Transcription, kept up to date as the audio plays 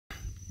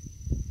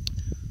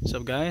So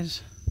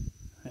guys,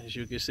 as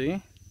you can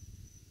see,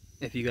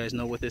 if you guys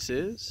know what this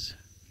is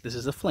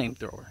a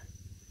flamethrower.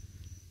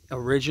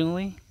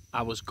 Originally,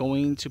 I was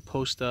going to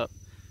post up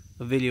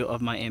a video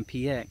of my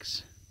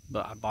MPX,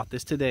 but I bought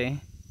this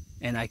today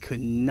and I could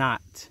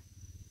not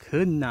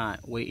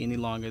wait any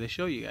longer to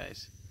show you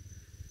guys.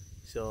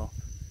 So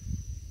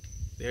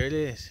there it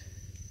is.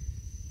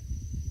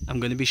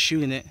 I'm gonna be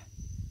shooting it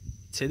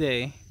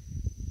today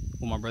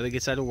when my brother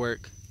gets out of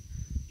work.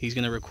 He's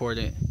gonna record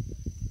it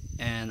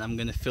and I'm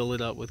gonna fill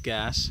it up with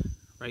gas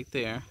right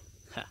there.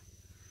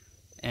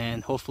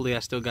 And hopefully I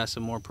still got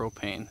some more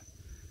propane.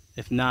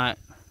 If not,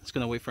 it's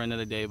gonna wait for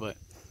another day, but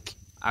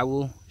I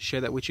will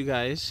share that with you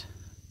guys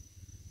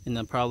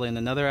probably in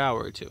another hour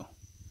or two.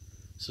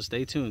 So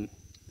stay tuned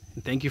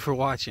and thank you for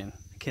watching.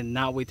 I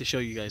cannot wait to show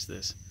you guys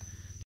this.